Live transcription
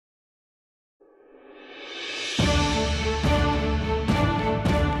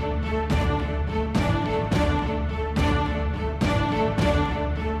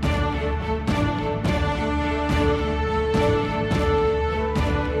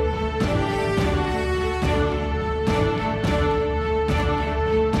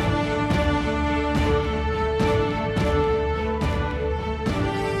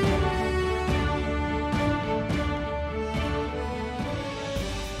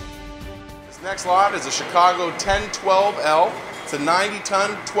Next lot is a Chicago 1012L. It's a 90-ton,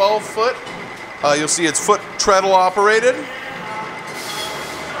 12-foot. You'll see it's foot treadle operated.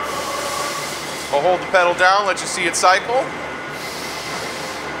 I'll hold the pedal down, let you see it cycle.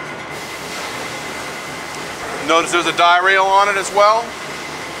 Notice there's a die rail on it as well.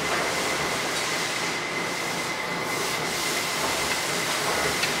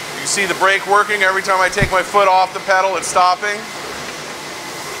 You can see the brake working. Every time I take my foot off the pedal, it's stopping.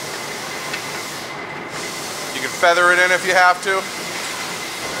 You can feather it in if you have to.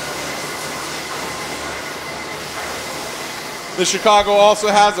 The Chicago also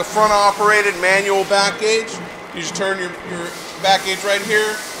has a front operated manual back gauge. You just turn your back gauge right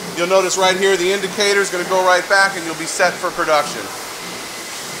here. You'll notice right here the indicator is going to go right back and you'll be set for production.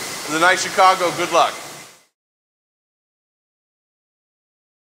 The nice Chicago, good luck.